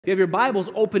If you have your Bibles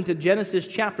open to Genesis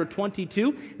chapter 22,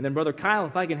 and then Brother Kyle,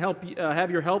 if I can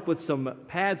have your help with some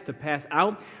pads to pass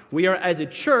out. We are, as a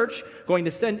church, going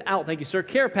to send out, thank you sir,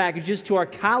 care packages to our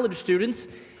college students.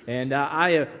 And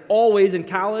I always in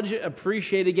college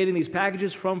appreciated getting these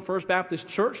packages from First Baptist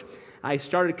Church. I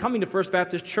started coming to First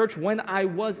Baptist Church when I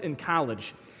was in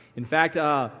college. In fact,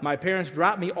 my parents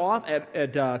dropped me off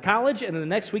at college, and then the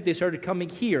next week they started coming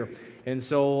here. And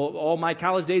so all my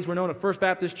college days were known at First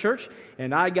Baptist Church,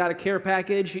 and I got a care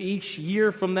package each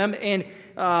year from them. And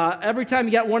every time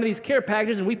you got one of these care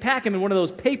packages, and we pack them in one of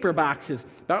those paper boxes,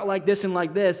 about like this and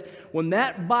like this, when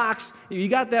that box, you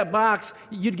got that box,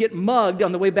 you'd get mugged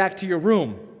on the way back to your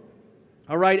room.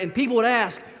 All right, and people would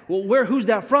ask, well, who's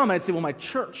that from? And I'd say, well, my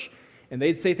church. And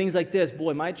they'd say things like this,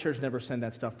 boy, my church never sent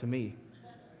that stuff to me.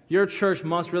 Your church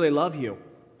must really love you.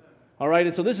 All right,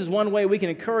 and so this is one way we can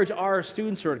encourage our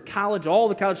students who are at college. All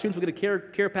the college students will get a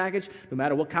care package, no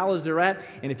matter what college they're at.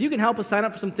 And if you can help us sign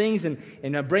up for some things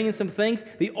and bring in some things,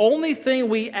 the only thing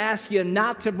we ask you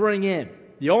not to bring in,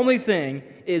 the only thing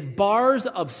is bars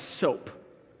of soap.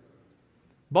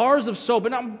 Bars of soap,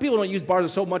 and now, people don't use bars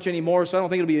of soap much anymore, so I don't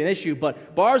think it'll be an issue,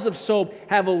 but bars of soap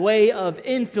have a way of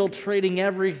infiltrating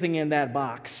everything in that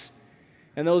box.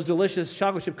 And those delicious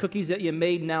chocolate chip cookies that you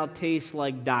made now taste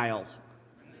like Dial.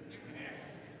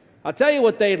 I'll tell you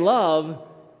what they'd love,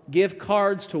 gift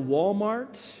cards to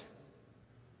Walmart.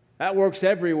 That works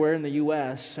everywhere in the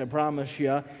U.S., I promise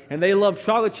you. And they love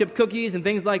chocolate chip cookies and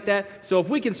things like that. So if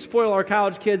we can spoil our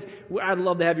college kids, I'd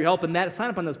love to have your help in that.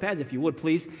 Sign up on those pads if you would,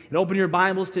 please. And open your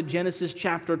Bibles to Genesis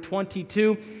chapter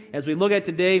 22. As we look at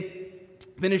today,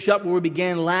 finish up where we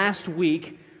began last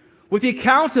week with the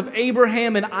account of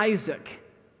Abraham and Isaac.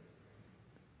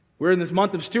 We're in this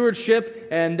month of stewardship,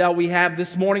 and we have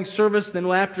this morning service. Then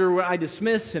after I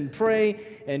dismiss and pray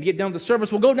and get done with the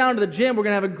service, we'll go down to the gym. We're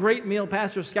going to have a great meal.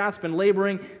 Pastor Scott's been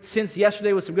laboring since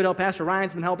yesterday with some good help. Pastor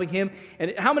Ryan's been helping him.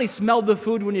 And how many smelled the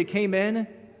food when you came in?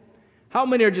 How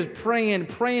many are just praying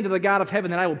to the God of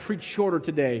heaven that I will preach shorter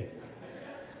today?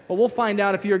 Well, we'll find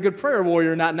out if you're a good prayer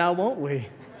warrior or not now, won't we?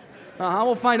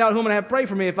 We'll find out who I'm going to have pray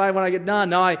for me when I get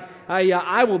done. No,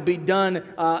 I will be done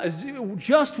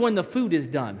just when the food is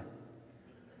done.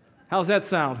 How's that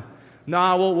sound?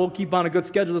 We'll keep on a good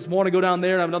schedule this morning, go down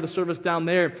there and have another service down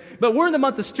there. But we're in the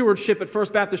month of stewardship at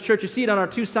First Baptist Church. You see it on our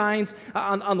two signs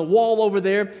on the wall over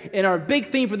there. And our big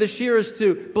theme for this year is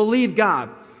to believe God.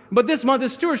 But this month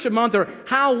is Stewardship Month, or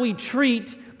how we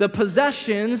treat the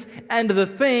possessions and the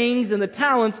things and the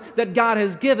talents that God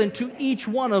has given to each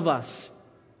one of us.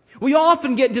 We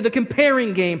often get into the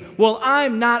comparing game. Well,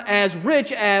 I'm not as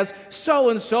rich as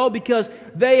so-and-so because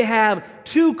they have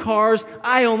 2 cars.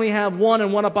 I only have one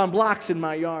and one up on blocks in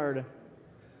my yard.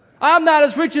 I'm not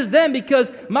as rich as them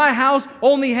because my house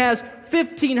only has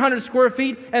 1,500 square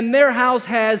feet and their house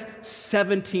has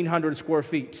 1,700 square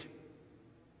feet.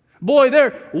 Boy,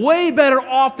 they're way better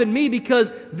off than me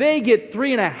because they get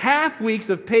 3.5 weeks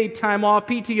of paid time off,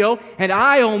 PTO, and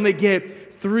I only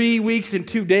get 3 weeks and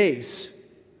 2 days.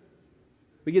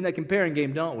 We get in that comparing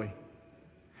game, don't we?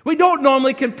 We don't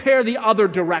normally compare the other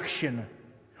direction.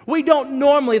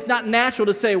 It's not natural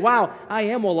to say, wow, I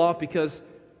am well off because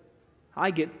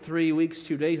I get 3 weeks,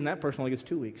 2 days, and that person only gets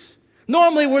 2 weeks.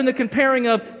 Normally, we're in the comparing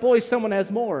of, boy, someone has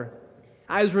more.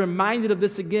 I was reminded of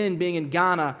this again being in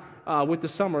Ghana with the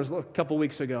Summers a couple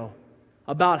weeks ago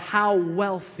about how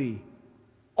wealthy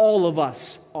all of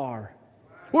us are.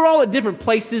 We're all at different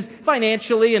places,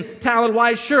 financially and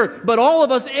talent-wise, sure. But all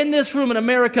of us in this room in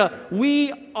America,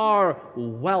 we are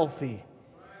wealthy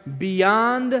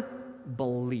beyond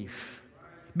belief,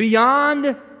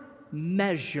 beyond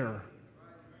measure.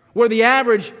 Where the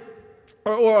average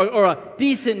or a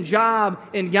decent job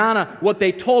in Ghana, what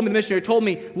they told me, the missionary told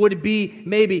me, would be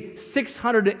maybe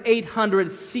 600 to 800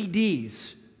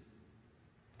 CDs.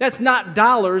 That's not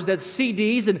dollars, that's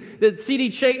CDs, and the CD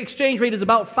exchange rate is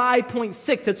about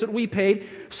 5.6. That's what we paid.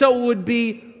 So it would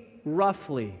be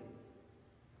roughly,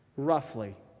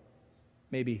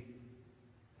 maybe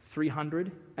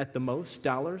 300 at the most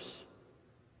dollars,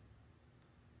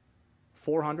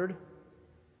 400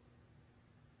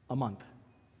 a month.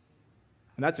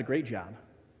 And that's a great job.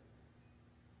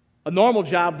 A normal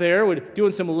job there,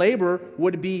 doing some labor,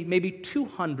 would be maybe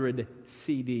 200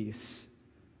 CDs.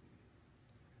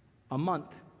 A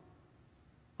month.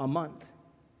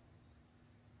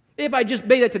 If I just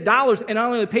made that to dollars and I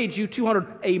only paid you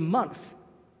 $200 a month,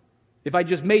 if I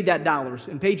just made that dollars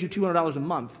and paid you $200 a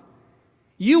month,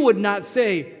 you would not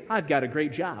say, I've got a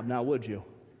great job, now would you?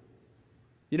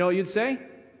 You know what you'd say?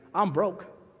 I'm broke.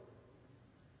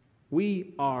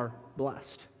 We are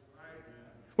blessed.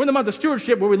 We're in the month of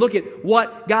stewardship where we look at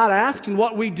what God asks and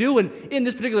what we do. And in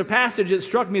this particular passage, it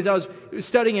struck me as I was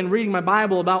studying and reading my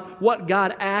Bible about what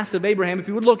God asked of Abraham. If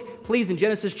you would look, please, in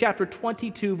Genesis chapter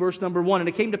 22, verse number 1. And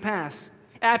it came to pass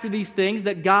after these things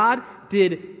that God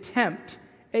did tempt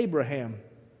Abraham.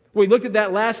 We looked at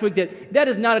that last week, that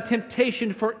is not a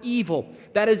temptation for evil.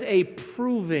 That is a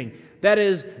proving. That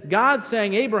is God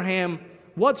saying, Abraham,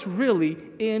 what's really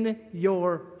in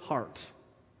your heart?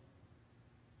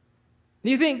 Do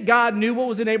you think God knew what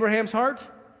was in Abraham's heart?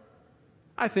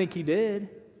 I think he did.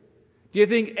 Do you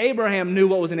think Abraham knew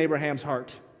what was in Abraham's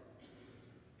heart?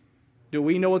 Do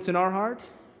we know what's in our heart?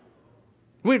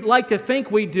 We'd like to think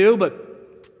we do,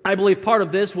 but I believe part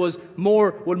of this was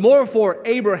more for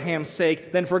Abraham's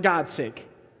sake than for God's sake.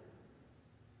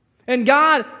 And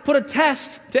God put a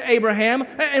test to Abraham,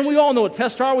 and we all know what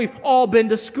tests are. We've all been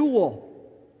to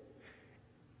school.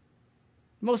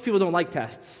 Most people don't like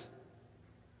tests.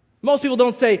 Most people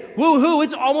don't say, woo-hoo,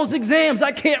 it's almost exams.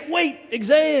 I can't wait,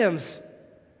 exams.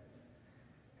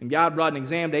 And God brought an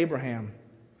exam to Abraham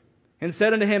and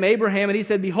said unto him, Abraham, and he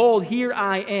said, behold, here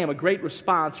I am, a great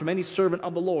response from any servant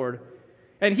of the Lord.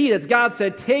 And he, that's God,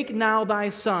 said, take now thy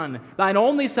son, thine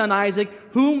only son Isaac,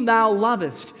 whom thou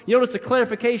lovest. You notice a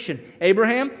clarification.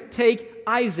 Abraham, take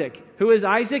Isaac. Who is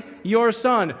Isaac? Your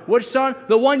son. Which son?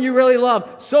 The one you really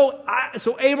love. So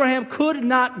Abraham could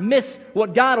not miss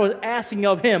what God was asking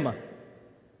of him.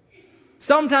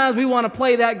 Sometimes we want to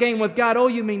play that game with God. Oh,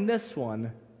 you mean this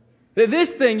one?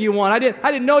 This thing you want.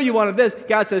 I didn't know you wanted this.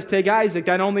 God says, take Isaac,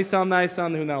 thine only son, thy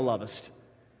son, whom thou lovest.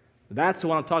 That's the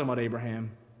one I'm talking about,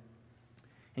 Abraham.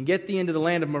 And get thee into the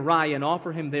land of Moriah, and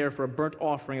offer him there for a burnt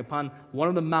offering upon one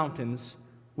of the mountains,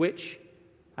 which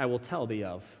I will tell thee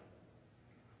of.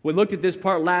 We looked at this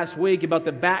part last week about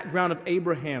the background of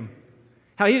Abraham.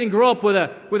 How he didn't grow up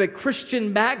with a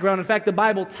Christian background. In fact, the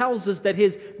Bible tells us that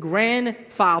his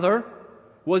grandfather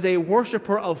was a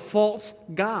worshiper of false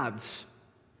gods.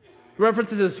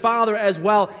 References his father as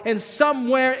well. And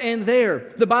somewhere in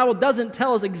there, the Bible doesn't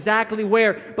tell us exactly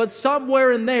where, but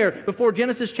somewhere in there, before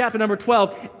Genesis chapter number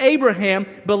 12, Abraham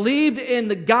believed in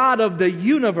the God of the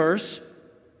universe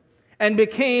and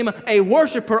became a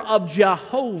worshiper of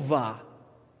Jehovah.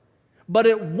 But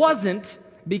it wasn't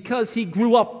because he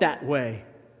grew up that way.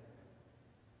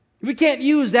 We can't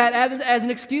use that as an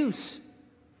excuse.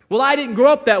 Well, I didn't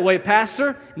grow up that way,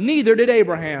 Pastor. Neither did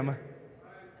Abraham.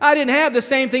 I didn't have the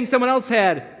same thing someone else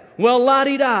had. Well,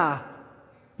 la-di-da.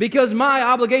 Because my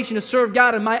obligation to serve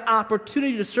God and my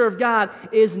opportunity to serve God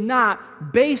is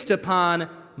not based upon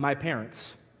my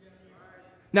parents.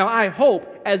 Now, I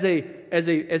hope as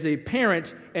a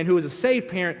parent and who is a saved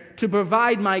parent to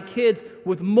provide my kids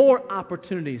with more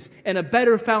opportunities and a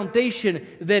better foundation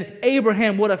than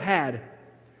Abraham would have had.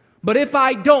 But if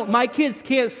I don't, my kids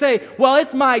can't say, well,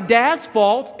 it's my dad's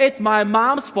fault, it's my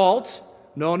mom's fault.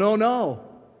 No, no, no.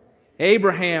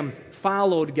 Abraham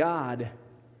followed God.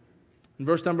 In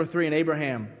verse number 3, and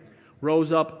Abraham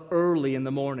rose up early in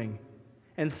the morning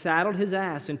and saddled his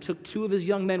ass and took 2 of his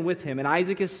young men with him and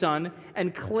Isaac his son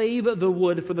and clave the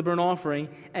wood for the burnt offering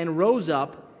and rose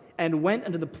up and went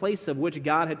unto the place of which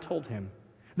God had told him.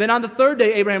 Then on the 3rd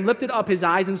day Abraham lifted up his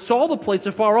eyes and saw the place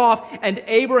afar off, and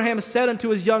Abraham said unto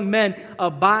his young men,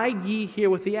 abide ye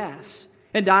here with the ass,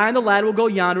 and I and the lad will go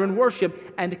yonder and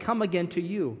worship and come again to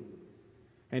you.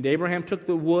 And Abraham took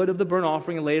the wood of the burnt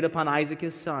offering and laid it upon Isaac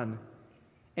his son.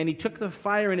 And he took the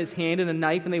fire in his hand and a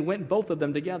knife, and they went both of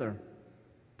them together.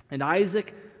 And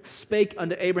Isaac spake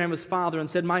unto Abraham his father and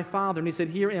said, my father. And he said,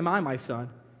 here am I, my son.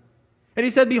 And he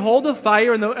said, behold the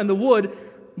fire and the wood,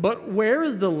 but where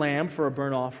is the lamb for a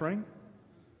burnt offering?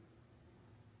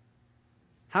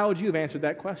 How would you have answered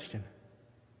that question?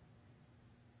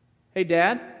 Hey,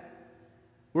 Dad,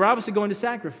 we're obviously going to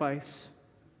sacrifice.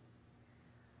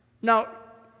 Now,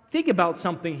 think about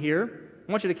something here.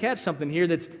 I want you to catch something here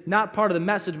that's not part of the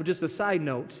message, but just a side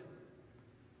note.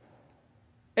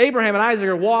 Abraham and Isaac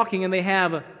are walking, and they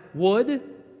have wood,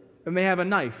 and they have a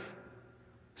knife.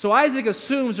 So Isaac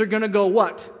assumes they're going to go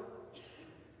what?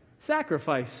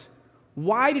 Sacrifice.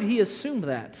 Why did he assume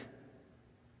that?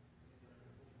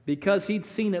 Because he'd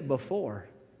seen it before.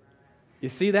 You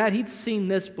see that? He'd seen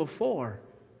this before.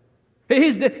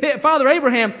 His father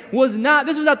Abraham was not,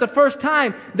 this was not the first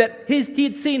time that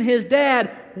he'd seen his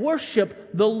dad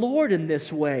worship the Lord in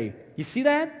this way. You see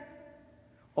that?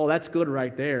 Oh, that's good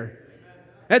right there.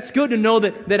 That's good to know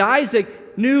that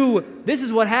Isaac knew this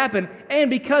is what happened, and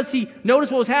because he noticed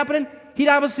what was happening, he'd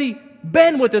obviously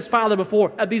been with his father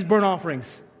before at these burnt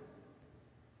offerings.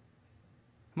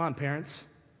 Come on, parents.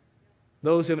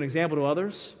 Those who have an example to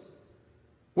others.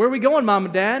 Where are we going, Mom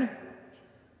and Dad?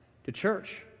 To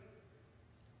church.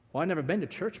 Well, I've never been to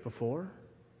church before.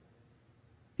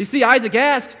 You see, Isaac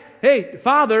asked, hey,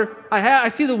 Father, I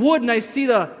see the wood and I see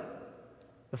the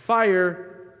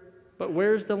fire, but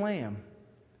where's the lamb?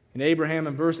 And Abraham,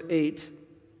 in verse 8,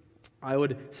 I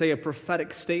would say a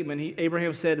prophetic statement.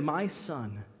 Abraham said, my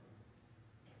son.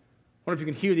 I wonder if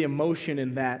you can hear the emotion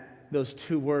in those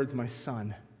two words, my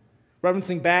son.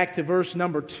 Referencing back to verse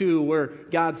number 2, where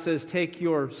God says, take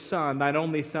your son, thine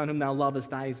only son whom thou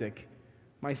lovest, Isaac,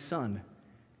 my son.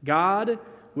 God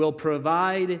will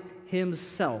provide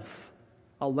himself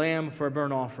a lamb for a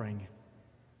burnt offering.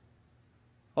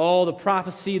 Oh, the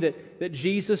prophecy that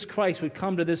Jesus Christ would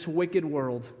come to this wicked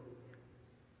world.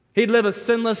 He'd live a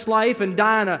sinless life and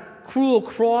die on a cruel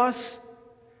cross,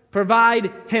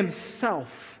 provide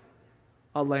himself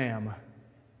a lamb.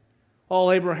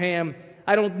 Oh, Abraham,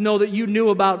 I don't know that you knew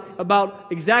about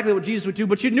exactly what Jesus would do,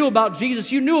 but you knew about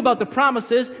Jesus. You knew about the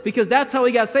promises because that's how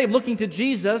he got saved, looking to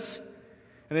Jesus.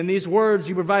 And in these words,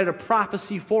 you provided a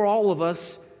prophecy for all of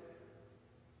us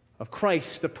of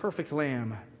Christ, the perfect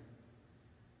Lamb.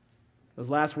 Those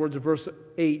last words of verse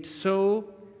 8, so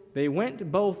they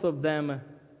went both of them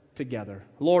together.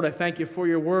 Lord, I thank you for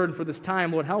your word and for this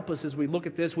time. Lord, help us as we look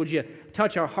at this. Would you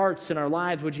touch our hearts and our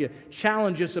lives? Would you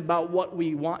challenge us about what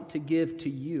we want to give to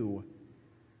you?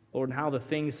 Lord, and how the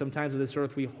things sometimes of this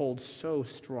earth we hold so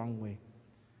strongly.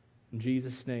 In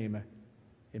Jesus' name,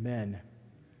 amen.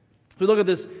 We looked at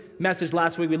this message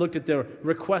last week. We looked at the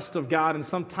request of God, and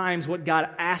sometimes what God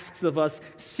asks of us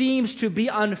seems to be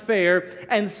unfair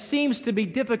and seems to be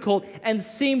difficult and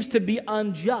seems to be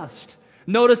unjust.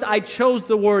 Notice I chose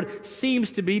the word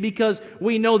seems to be because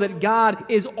we know that God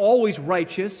is always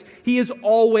righteous. He is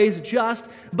always just,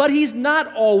 but He's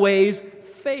not always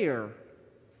fair.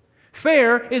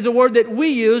 Fair is a word that we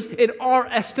use in our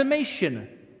estimation.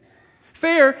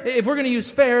 Fair, if we're going to use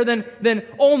fair, then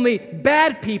only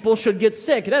bad people should get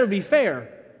sick. That would be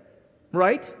fair,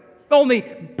 right? Only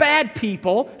bad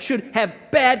people should have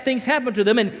bad things happen to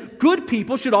them, and good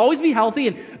people should always be healthy,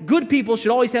 and good people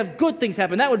should always have good things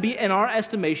happen. That would be, in our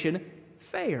estimation,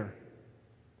 fair.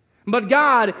 But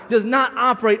God does not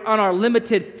operate on our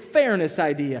limited fairness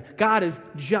idea. God is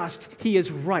just, He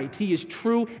is right, He is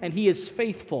true, and He is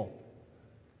faithful.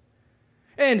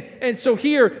 And so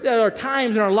here, there are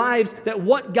times in our lives that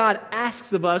what God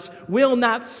asks of us will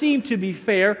not seem to be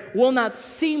fair, will not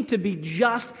seem to be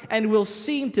just, and will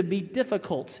seem to be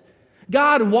difficult.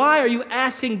 God, why are you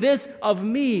asking this of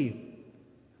me?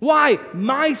 Why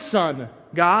my son,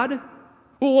 God?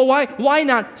 Well, why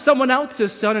not someone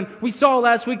else's son? And we saw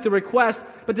last week the request,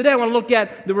 but today I want to look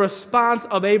at the response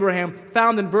of Abraham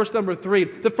found in verse number 3.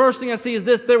 The first thing I see is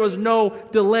this: there was no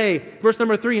delay. Verse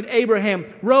number 3, and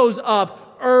Abraham rose up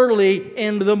early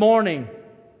in the morning.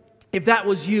 If that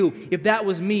was you, if that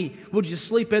was me, would you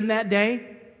sleep in that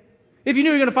day? If you knew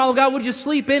you were going to follow God, would you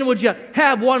sleep in? Would you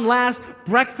have one last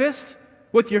breakfast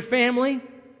with your family?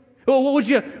 Or would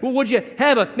you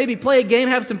have maybe play a game,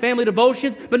 have some family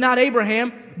devotions? But not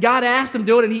Abraham. God asked him to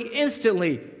do it,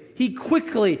 and he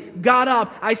quickly got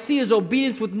up. I see his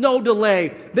obedience with no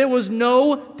delay. There was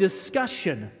no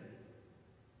discussion.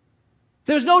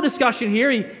 There's no discussion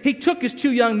here. He took his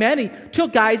two young men, he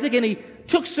took Isaac, and he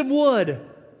took some wood.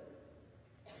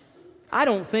 I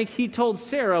don't think he told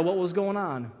Sarah what was going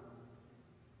on.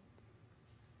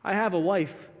 I have a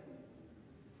wife.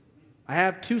 I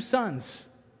have two sons.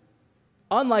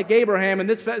 Unlike Abraham in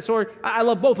this story, I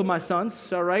love both of my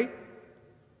sons, all right?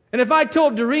 And if I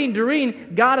told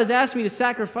Doreen, God has asked me to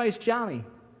sacrifice Johnny.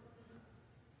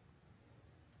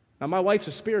 Now, my wife's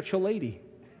a spiritual lady.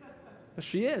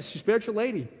 She is. She's a spiritual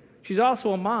lady. She's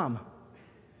also a mom.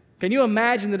 Can you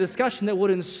imagine the discussion that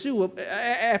would ensue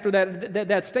after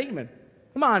that statement?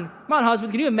 Come on,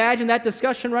 husbands. Can you imagine that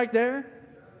discussion right there?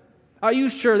 Are you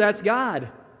sure that's God?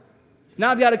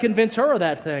 Now I've got to convince her of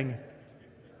that thing.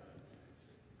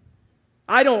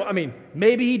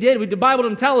 Maybe he did. The Bible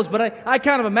doesn't tell us, but I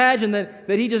kind of imagine that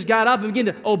he just got up and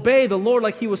began to obey the Lord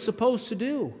like he was supposed to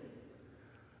do.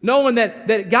 Knowing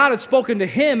that God had spoken to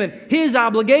him and his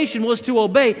obligation was to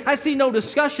obey. I see no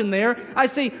discussion there. I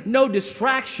see no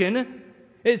distraction.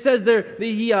 It says there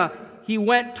that he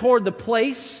went toward the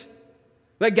place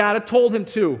that God had told him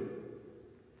to.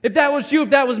 If that was you,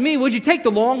 if that was me, would you take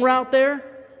the long route there?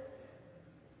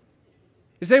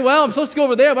 You say, well, I'm supposed to go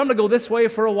over there, but I'm going to go this way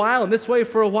for a while and this way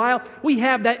for a while. We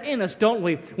have that in us, don't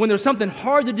we? When there's something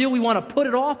hard to do, we want to put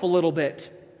it off a little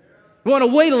bit. We want to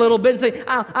wait a little bit and say,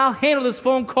 I'll handle this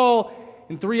phone call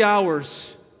in 3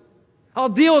 hours. I'll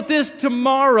deal with this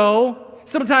tomorrow.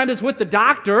 Sometimes it's with the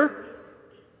doctor.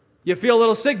 You feel a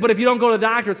little sick, but if you don't go to the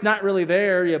doctor, it's not really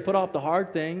there. You put off the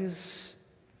hard things.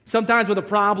 sometimes with a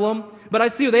problem. But I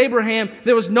see with Abraham,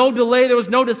 there was no delay, there was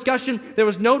no discussion, there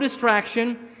was no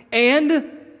distraction, and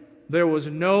there was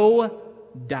no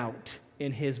doubt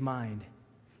in his mind.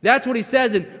 That's what he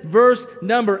says in verse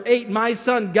number 8. My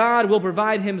son God will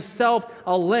provide himself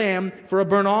a lamb for a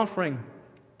burnt offering.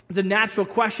 It's a natural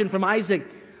question from Isaac,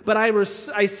 but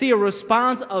I see a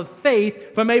response of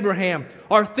faith from Abraham.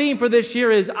 Our theme for this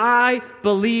year is I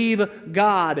believe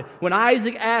God. When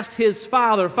Isaac asked his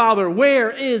father, Father,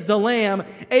 where is the lamb?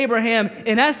 Abraham,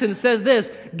 in essence, says this,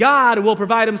 God will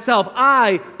provide himself.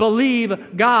 I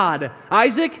believe God.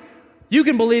 Isaac, you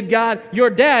can believe God. Your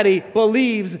daddy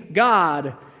believes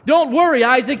God. Don't worry,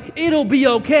 Isaac. It'll be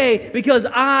okay because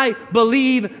I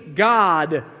believe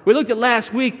God. We looked at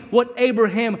last week what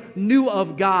Abraham knew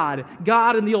of God.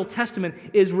 God in the Old Testament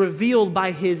is revealed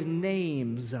by his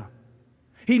names.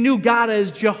 He knew God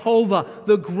as Jehovah,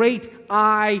 the great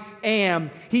I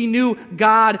am. He knew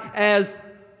God as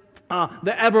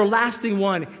the everlasting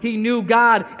one. He knew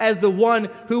God as the one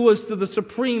who was the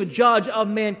supreme judge of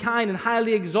mankind and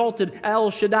highly exalted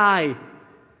El Shaddai.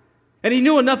 And he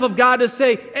knew enough of God to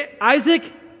say, hey,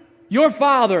 Isaac, your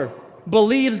father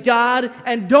believes God,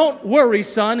 and don't worry,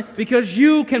 son, because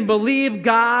you can believe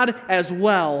God as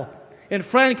well. And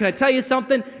friend, can I tell you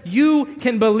something? You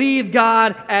can believe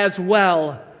God as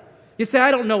well. You say, I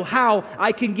don't know how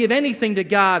I can give anything to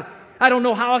God. I don't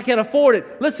know how I can afford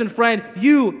it. Listen, friend,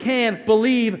 you can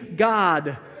believe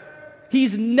God.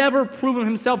 He's never proven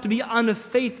himself to be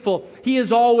unfaithful. He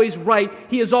is always right.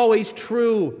 He is always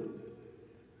true.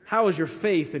 How is your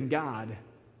faith in God?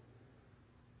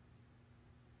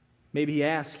 Maybe he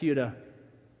asks you to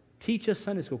teach a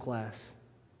Sunday school class.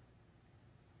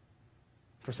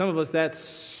 For some of us,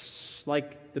 that's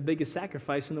like the biggest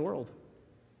sacrifice in the world. Do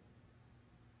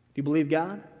you believe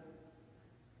God?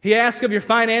 He asks of your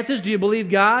finances, do you believe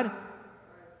God?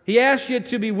 He asks you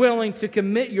to be willing to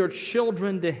commit your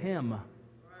children to Him.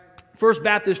 First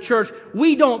Baptist Church,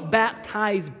 we don't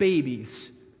baptize babies.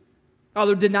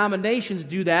 Other denominations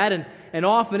do that, and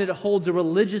often it holds a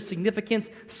religious significance.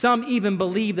 Some even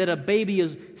believe that a baby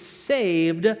is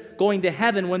saved, going to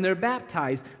heaven when they're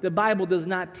baptized. The Bible does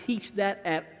not teach that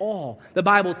at all. The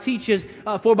Bible teaches,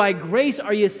 for by grace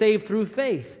are you saved through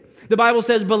faith. The Bible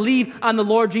says, believe on the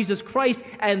Lord Jesus Christ,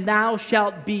 and thou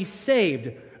shalt be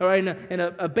saved. All right, and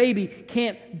a baby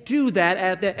can't do that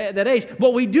at that age.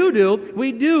 What we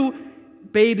do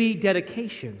baby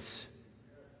dedications.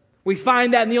 We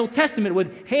find that in the Old Testament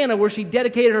with Hannah, where she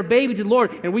dedicated her baby to the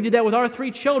Lord, and we did that with our 3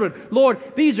 children. Lord,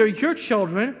 these are your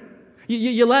children.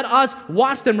 You let us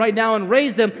watch them right now and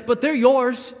raise them, but they're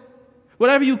yours.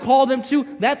 Whatever you call them to,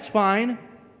 that's fine.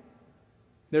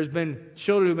 There's been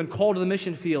children who've been called to the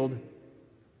mission field,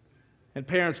 and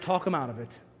parents talk them out of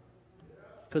it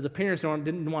because the parents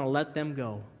didn't want to let them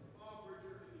go.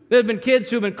 There have been kids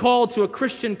who've been called to a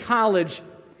Christian college,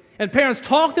 and parents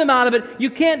talk them out of it.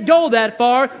 You can't go that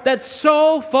far. That's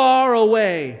so far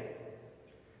away.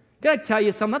 Did I tell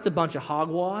you something? That's a bunch of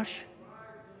hogwash.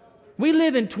 We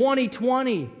live in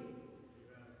 2020.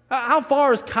 How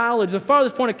far is college? The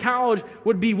farthest point of college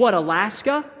would be what,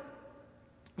 Alaska?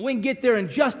 We can get there in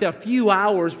just a few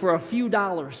hours for a few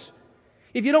dollars.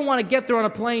 If you don't want to get there on a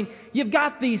plane, you've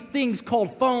got these things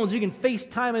called phones. You can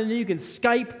FaceTime and you can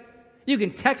Skype. You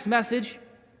can text message.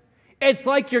 It's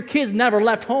like your kids never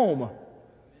left home.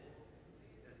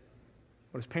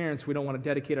 But as parents, we don't want to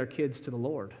dedicate our kids to the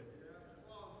Lord.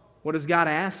 What is God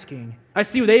asking? I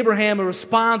see with Abraham a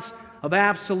response of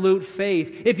absolute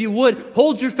faith. If you would,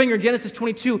 hold your finger in Genesis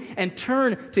 22 and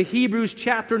turn to Hebrews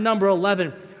chapter number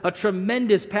 11, a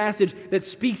tremendous passage that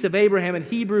speaks of Abraham in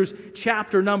Hebrews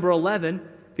chapter number 11.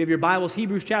 If you have your Bibles,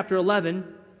 Hebrews chapter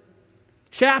 11.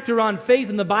 Chapter on faith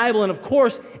in the Bible, and of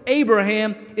course,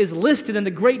 Abraham is listed in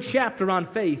the great chapter on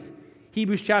faith.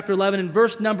 Hebrews chapter 11 and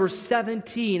verse number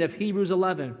 17 of Hebrews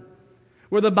 11,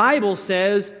 where the Bible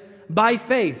says, by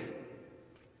faith,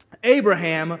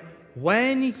 Abraham,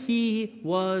 when he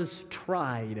was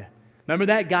tried. Remember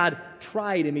that? God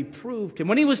tried him. He proved him.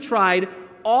 When he was tried,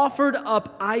 offered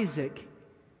up Isaac.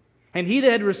 And he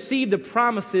that had received the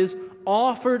promises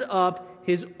offered up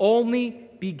his only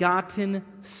begotten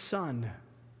son.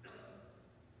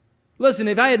 Listen,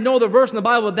 if I had no other verse in the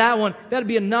Bible with that one, that would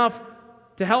be enough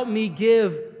to help me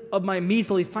give of my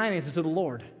measly finances to the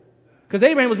Lord. Because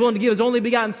Abraham was willing to give his only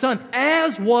begotten son,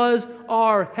 as was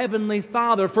our heavenly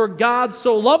Father. For God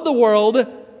so loved the world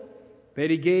that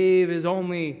He gave His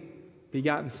only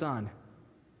begotten son.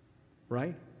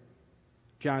 Right?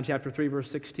 John chapter 3,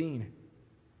 verse 16.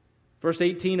 Verse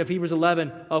 18 of Hebrews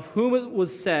 11, of whom it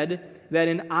was said that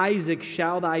in Isaac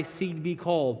shall thy seed be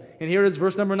called. And here it is,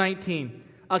 verse number 19.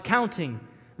 Accounting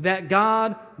that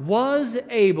God was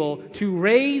able to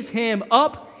raise him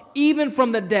up even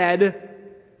from the dead,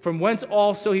 from whence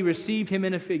also he received him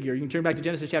in a figure. You can turn back to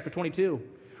Genesis chapter 22.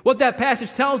 What that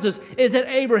passage tells us is that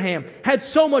Abraham had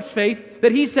so much faith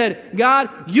that he said,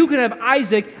 God, you can have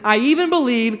Isaac. I even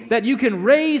believe that you can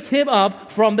raise him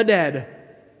up from the dead.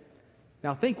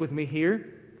 Now think with me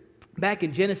here. Back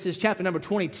in Genesis chapter number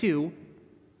 22,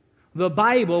 the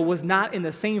Bible was not in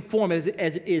the same form as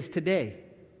it is today.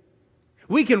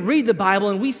 We can read the Bible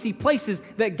and we see places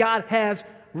that God has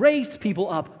raised people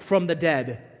up from the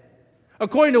dead.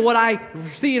 According to what I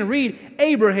see and read,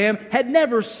 Abraham had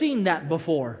never seen that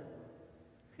before.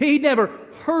 He'd never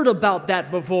heard about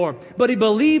that before. But he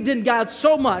believed in God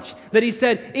so much that he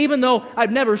said, even though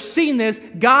I've never seen this,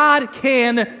 God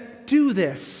can do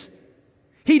this.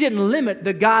 He didn't limit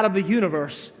the God of the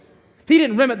universe. He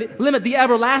didn't limit the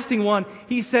everlasting one.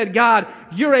 He said, God,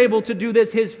 you're able to do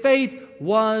this. His faith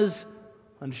was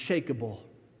unshakable.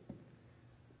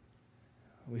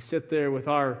 We sit there with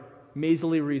our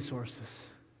measly resources.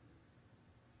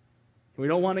 We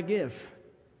don't want to give.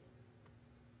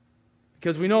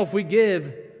 Because we know if we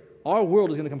give, our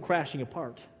world is going to come crashing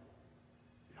apart.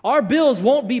 Our bills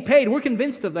won't be paid. We're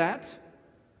convinced of that.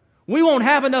 We won't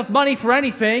have enough money for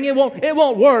anything. It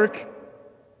won't work.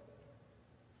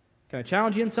 Can I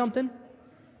challenge you in something?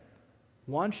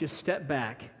 Why don't you step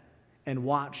back and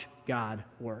watch God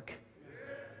work?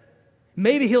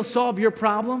 Maybe He'll solve your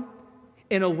problem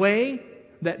in a way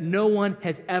that no one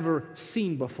has ever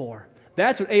seen before.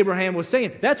 That's what Abraham was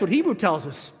saying. That's what Hebrew tells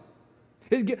us.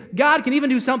 God can even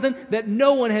do something that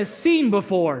no one has seen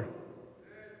before.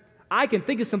 I can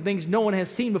think of some things no one has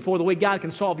seen before, the way God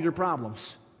can solve your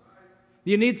problems.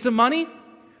 You need some money?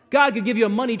 God could give you a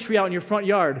money tree out in your front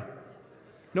yard.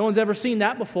 No one's ever seen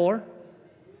that before,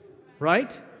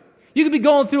 right? You could be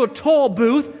going through a toll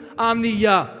booth on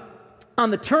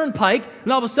the turnpike,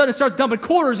 and all of a sudden it starts dumping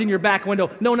quarters in your back window.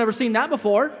 No one ever seen that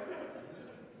before.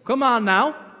 Come on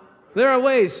now. There are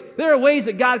ways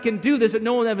that God can do this that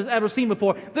no one has ever seen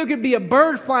before. There could be a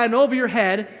bird flying over your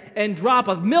head and drop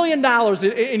 $1 million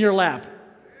in your lap.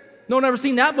 No one ever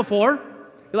seen that before.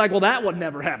 You're like, well, that would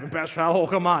never happen, Pastor Howell. Oh,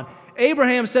 come on.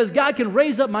 Abraham says, God can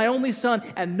raise up my only son,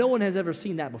 and no one has ever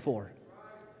seen that before.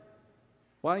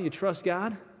 Why don't you trust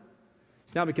God?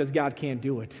 It's not because God can't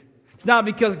do it. It's not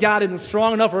because God isn't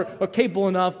strong enough or capable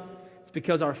enough. It's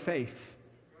because our faith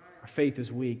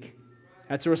is weak.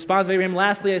 That's the response of Abraham.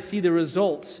 Lastly, I see the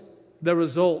result. The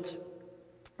result.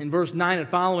 In verse 9 and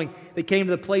following, they came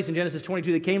to the place in Genesis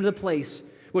 22, they came to the place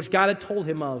which God had told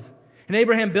him of. And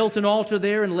Abraham built an altar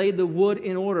there and laid the wood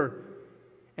in order.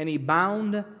 And he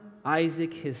bound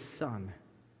Isaac his son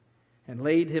and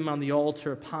laid him on the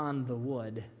altar upon the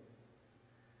wood.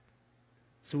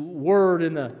 It's a word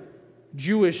in the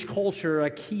Jewish culture,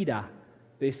 akida.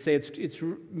 They say it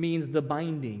means the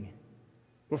binding.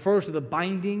 It refers to the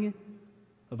binding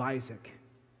of Isaac.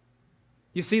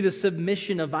 You see the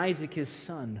submission of Isaac, his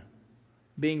son,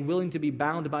 being willing to be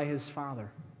bound by his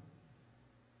father,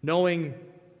 knowing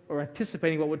or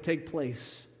anticipating what would take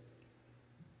place.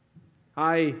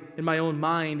 I, in my own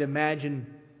mind, imagine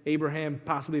Abraham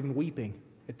possibly even weeping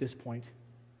at this point,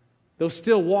 though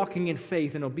still walking in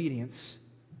faith and obedience.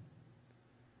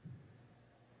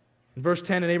 In verse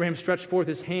 10, and Abraham stretched forth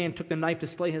his hand, took the knife to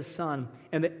slay his son.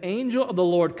 And the angel of the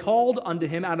Lord called unto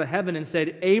him out of heaven and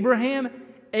said, Abraham,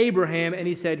 Abraham. And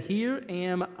he said, Here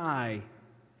am I.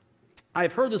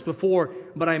 I've heard this before,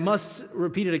 but I must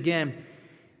repeat it again.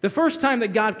 The first time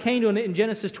that God came to him in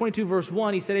Genesis 22, verse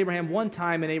 1, He said Abraham one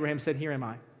time, and Abraham said, Here am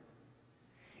I.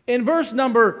 In verse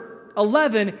number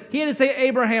 11, He had to say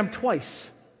Abraham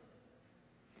twice.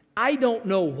 I don't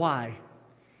know why.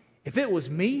 If it was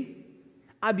me,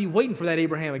 I'd be waiting for that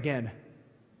Abraham again.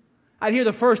 I'd hear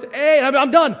the first, hey,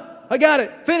 I'm done. I got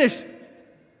it. Finished.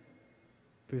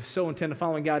 He was so intent on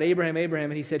following God. Abraham, Abraham.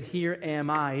 And he said, Here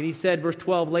am I. And he said, verse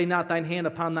 12, Lay not thine hand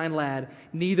upon thine lad,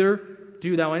 neither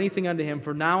do thou anything unto him.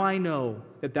 For now I know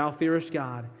that thou fearest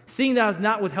God, seeing thou hast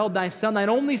not withheld thy son, thine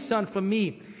only son, from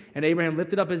me. And Abraham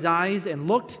lifted up his eyes and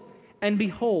looked, and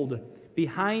behold,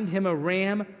 behind him a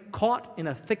ram caught in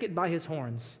a thicket by his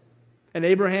horns. And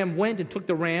Abraham went and took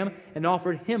the ram and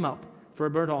offered him up for a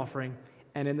burnt offering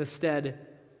and in the stead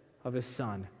of his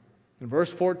son. In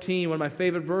verse 14, one of my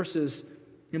favorite verses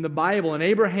in the Bible, and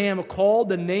Abraham called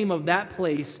the name of that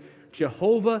place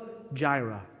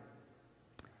Jehovah-Jireh.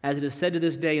 As it is said to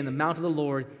this day, in the mount of the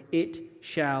Lord, it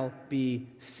shall be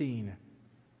seen.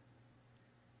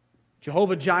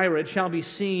 Jehovah-Jireh, it shall be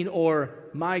seen, or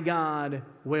my God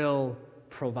will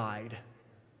provide.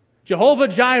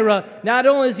 Jehovah-Jireh, not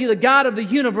only is He the God of the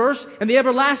universe and the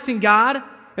everlasting God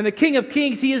and the King of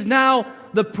kings, He is now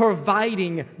the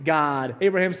providing God.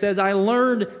 Abraham says, I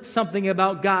learned something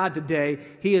about God today.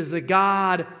 He is the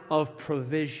God of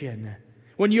provision.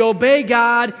 When you obey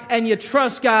God and you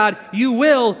trust God, you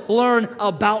will learn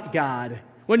about God.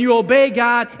 When you obey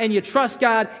God and you trust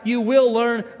God, you will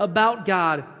learn about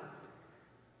God.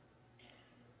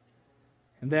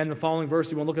 And then the following verse,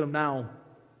 you won't look at them now.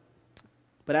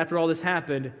 But after all this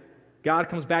happened, God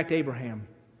comes back to Abraham.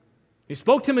 He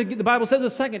spoke to him, the Bible says, a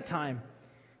second time.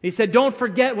 He said, don't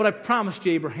forget what I've promised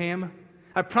you, Abraham.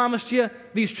 I promised you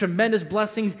these tremendous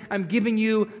blessings. I'm giving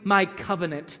you my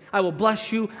covenant. I will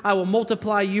bless you. I will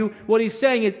multiply you. What he's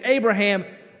saying is, Abraham,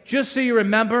 just so you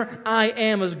remember, I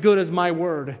am as good as my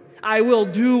word. I will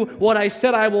do what I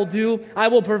said I will do. I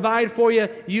will provide for you.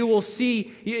 You will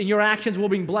see, and your actions will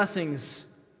bring blessings.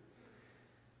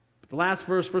 But the last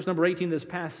verse, verse number 18 of this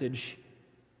passage,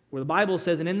 where the Bible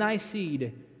says, and in thy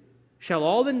seed shall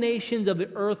all the nations of the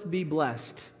earth be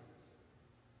blessed.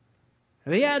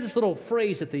 And he adds this little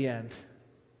phrase at the end.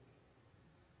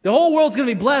 The whole world's going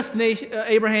to be blessed,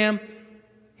 Abraham.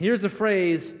 Here's the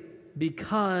phrase,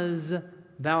 because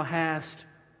thou hast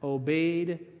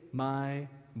obeyed my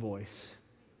voice.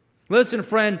 Listen,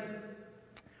 friend,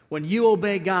 when you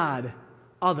obey God,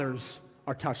 others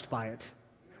are touched by it.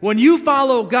 When you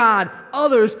follow God,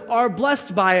 others are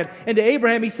blessed by it. And to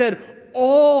Abraham, he said,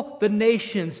 all the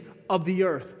nations of the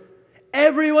earth,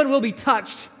 everyone will be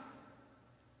touched.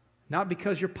 Not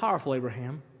because you're powerful,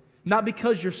 Abraham, not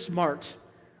because you're smart,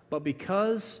 but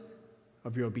because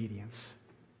of your obedience.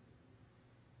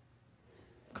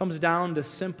 It comes down to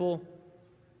simple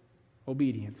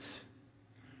obedience.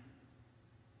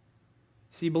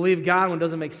 See, believe God when it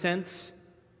doesn't make sense.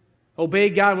 Obey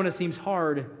God when it seems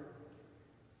hard.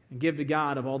 And give to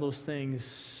God of all those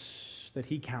things that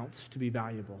He counts to be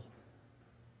valuable.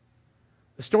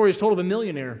 The story is told of a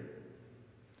millionaire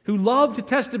who loved to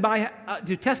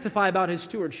testify about his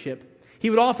stewardship. He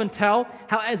would often tell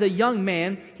how as a young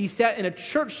man he sat in a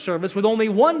church service with only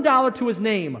 $1 to his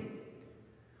name.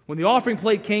 When the offering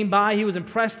plate came by, he was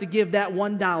impressed to give that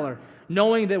 $1,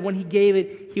 knowing that when he gave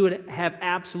it, he would have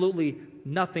absolutely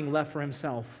nothing left for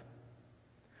himself.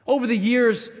 Over the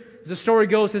years, as the story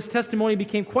goes, his testimony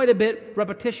became quite a bit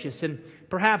repetitious and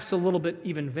perhaps a little bit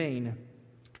even vain.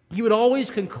 He would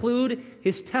always conclude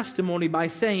his testimony by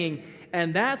saying,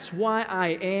 and that's why I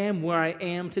am where I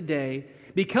am today,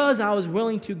 because I was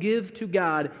willing to give to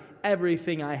God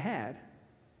everything I had.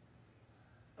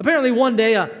 Apparently one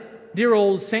day, a dear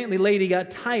old saintly lady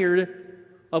got tired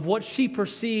of what she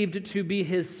perceived to be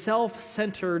his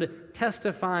self-centered,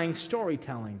 testifying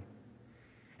storytelling.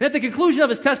 And at the conclusion of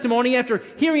his testimony, after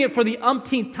hearing it for the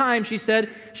umpteenth time, she said,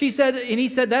 and he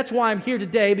said, that's why I'm here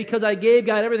today, because I gave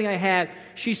God everything I had.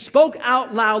 She spoke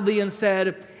out loudly and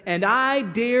said, and I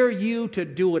dare you to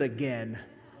do it again.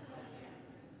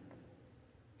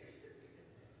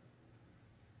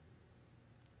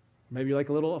 Maybe you're like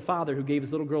a father who gave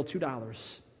his little girl $2. And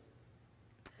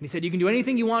he said, you can do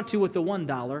anything you want to with the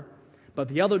 $1, but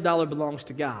the other $1 belongs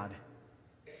to God.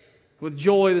 With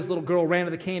joy, this little girl ran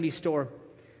to the candy store.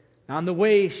 On the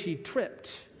way, she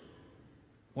tripped.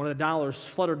 One of the dollars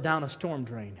fluttered down a storm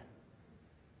drain.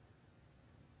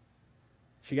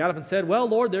 She got up and said, well,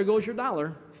 Lord, there goes your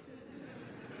 $1.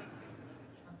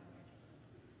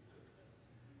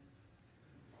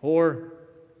 Or,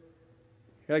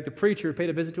 like the preacher who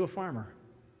paid a visit to a farmer.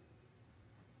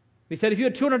 He said, if you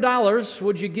had $200,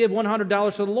 would you give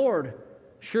 $100 to the Lord?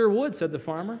 Sure would, said the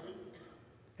farmer.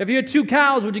 If you had 2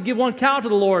 cows, would you give 1 cow to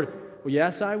the Lord? Well,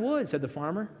 yes, I would, said the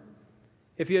farmer.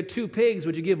 If you had 2 pigs,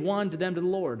 would you give 1 to them to the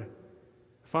Lord?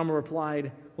 The farmer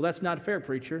replied, well, that's not fair,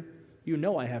 preacher. You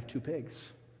know I have 2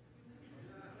 pigs.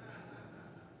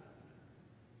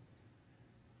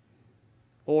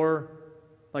 Or,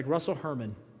 like Russell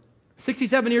Herman,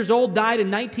 67 years old, died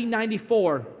in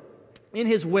 1994. In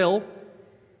his will,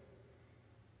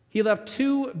 he left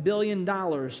 $2 billion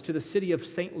to the city of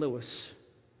St. Louis.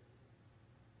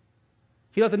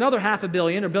 He left another $500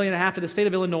 million, or $1.5 billion, to the state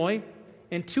of Illinois,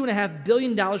 and $2.5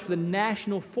 billion for the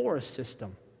national forest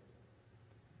system.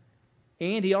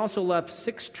 And he also left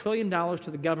 $6 trillion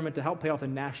to the government to help pay off the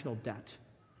national debt.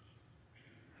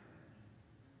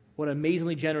 What an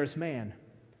amazingly generous man.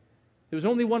 There was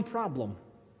only one problem.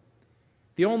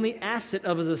 The only asset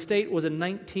of his estate was a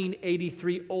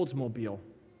 1983 Oldsmobile.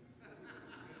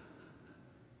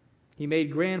 He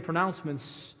made grand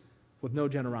pronouncements with no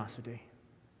generosity.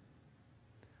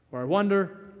 Or I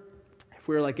wonder if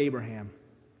we're like Abraham,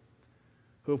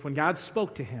 who, when God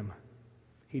spoke to him,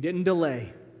 he didn't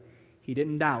delay, he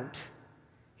didn't doubt,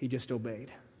 he just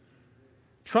obeyed.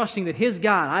 Trusting that his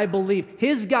God, I believe,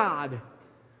 his God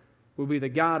will be the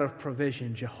God of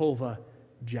provision, Jehovah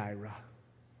Jireh.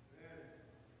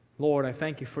 Lord, I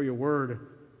thank you for your word.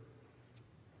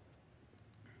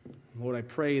 Lord, I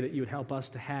pray that you would help us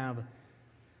to have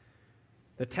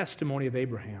the testimony of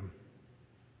Abraham.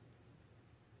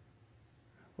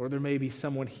 Or there may be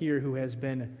someone here who has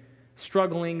been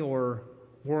struggling or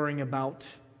worrying about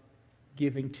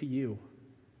giving to you.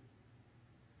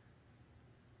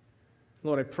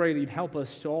 Lord, I pray that you'd help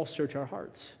us to all search our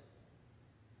hearts.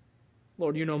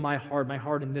 Lord, you know my heart. My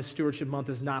heart in this Stewardship Month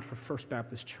is not for First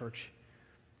Baptist Church.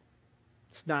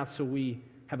 It's not so we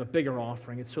have a bigger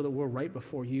offering. It's so that we're right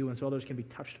before you and so others can be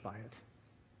touched by it.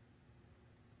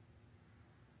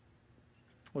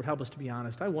 Lord, help us to be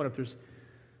honest. I wonder if there's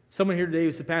someone here today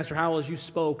who said, Pastor Howell, as you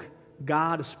spoke,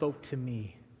 God spoke to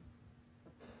me.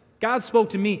 God spoke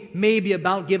to me maybe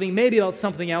about giving, maybe about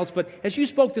something else, but as you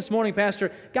spoke this morning,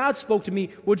 Pastor, God spoke to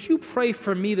me. Would you pray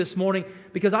for me this morning?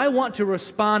 Because I want to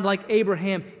respond like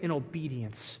Abraham in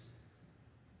obedience.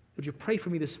 Would you pray for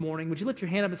me this morning? Would you lift your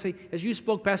hand up and say, as you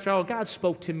spoke, Pastor Howell, God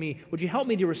spoke to me. Would you help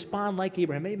me to respond like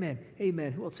Abraham? Amen.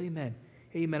 Amen. Who else? Amen.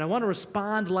 Amen. I want to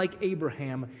respond like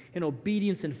Abraham in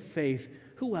obedience and faith.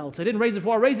 Who else? I didn't raise it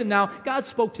before. I raise it now. God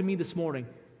spoke to me this morning.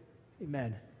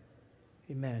 Amen.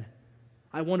 Amen.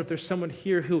 I wonder if there's someone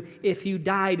here who, if you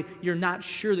died, you're not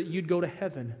sure that you'd go to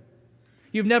heaven.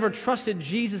 You've never trusted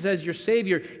Jesus as your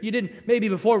Savior. You didn't maybe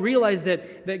before realize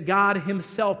that God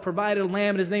himself provided a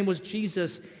lamb and his name was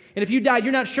Jesus. And if you died,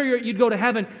 you're not sure you'd go to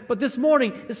heaven. But this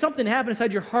morning, there's something happened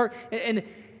inside your heart. And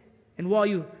while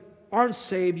you aren't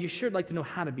saved, you sure would like to know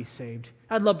how to be saved.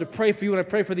 I'd love to pray for you when I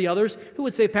pray for the others. Who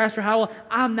would say, Pastor Howell,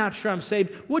 I'm not sure I'm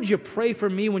saved. Would you pray for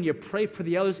me when you pray for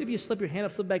the others? If you slip your hand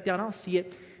up, slip back down, I'll see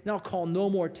it. And I'll call no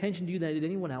more attention to you than I did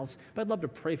anyone else. But I'd love to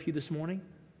pray for you this morning.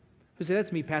 Who say,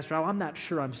 that's me, Pastor Howell. I'm not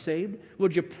sure I'm saved.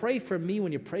 Would you pray for me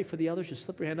when you pray for the others? Just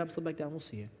slip your hand up, slip back down, we'll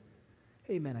see it.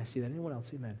 Amen, I see that. Anyone else?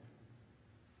 Amen.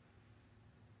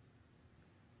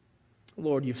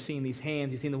 Lord, you've seen these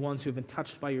hands. You've seen the ones who have been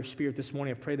touched by your Spirit this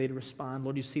morning. I pray they'd respond.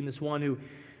 Lord, you've seen this one who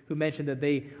mentioned that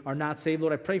they are not saved.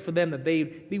 Lord, I pray for them that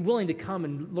they'd be willing to come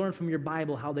and learn from your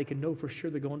Bible how they can know for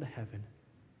sure they're going to heaven.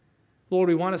 Lord,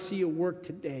 we want to see you work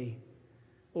today.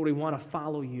 Lord, we want to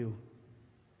follow you.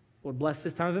 Lord, bless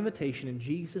this time of invitation. In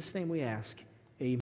Jesus' name we ask.